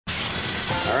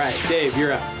All right, Dave,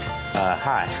 you're up.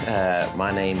 Hi,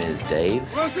 my name is Dave.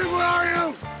 Wilson, where are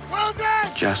you? Wilson!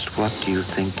 Just what do you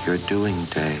think you're doing,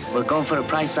 Dave? We're going for the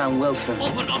price on Wilson.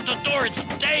 Open up the door, it's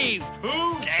Dave!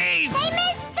 Who? Dave! Hey,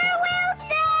 Mr.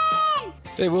 Wilson!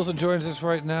 Dave Wilson joins us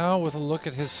right now with a look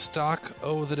at his stock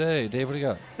of the day. Dave, what do you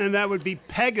got? And that would be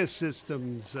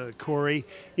Pegasystems, Cory.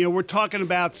 You know, we're talking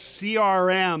about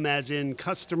CRM, as in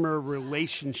customer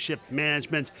relationship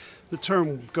management. The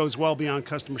term goes well beyond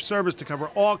customer service to cover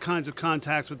all kinds of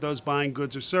contacts with those buying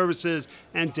goods or services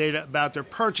and data about their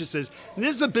purchases. And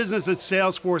this is a business that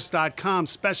Salesforce.com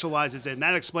specializes in.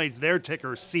 That explains their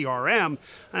ticker, CRM.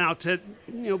 Now,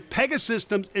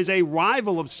 Pegasystems is a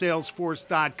rival of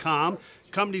Salesforce.com.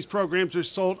 Company's programs are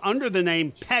sold under the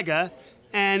name PEGA,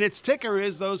 and its ticker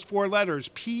is those four letters,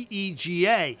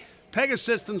 PEGA.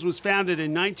 Pegasystems was founded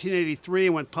in 1983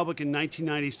 and went public in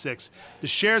 1996. The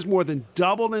shares more than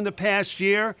doubled in the past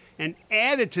year and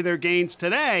added to their gains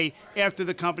today after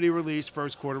the company released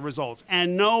first quarter results.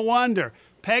 And no wonder.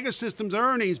 Pegasystems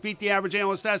earnings beat the average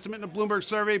analyst estimate in the Bloomberg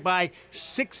survey by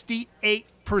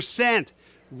 68%.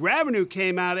 Revenue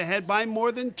came out ahead by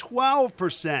more than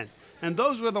 12%. And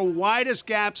those were the widest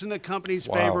gaps in the company's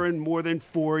favor in more than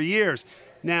 4 years.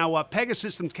 Now,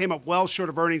 Pegasystems came up well short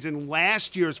of earnings in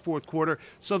last year's fourth quarter,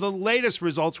 so the latest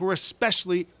results were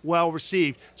especially well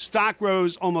received. Stock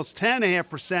rose almost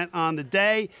 10.5% on the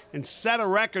day and set a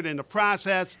record in the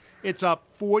process. It's up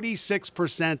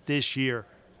 46% this year.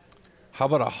 How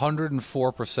about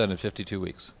 104% in 52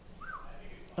 weeks?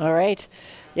 All right.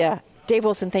 Yeah. Dave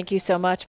Wilson, thank you so much.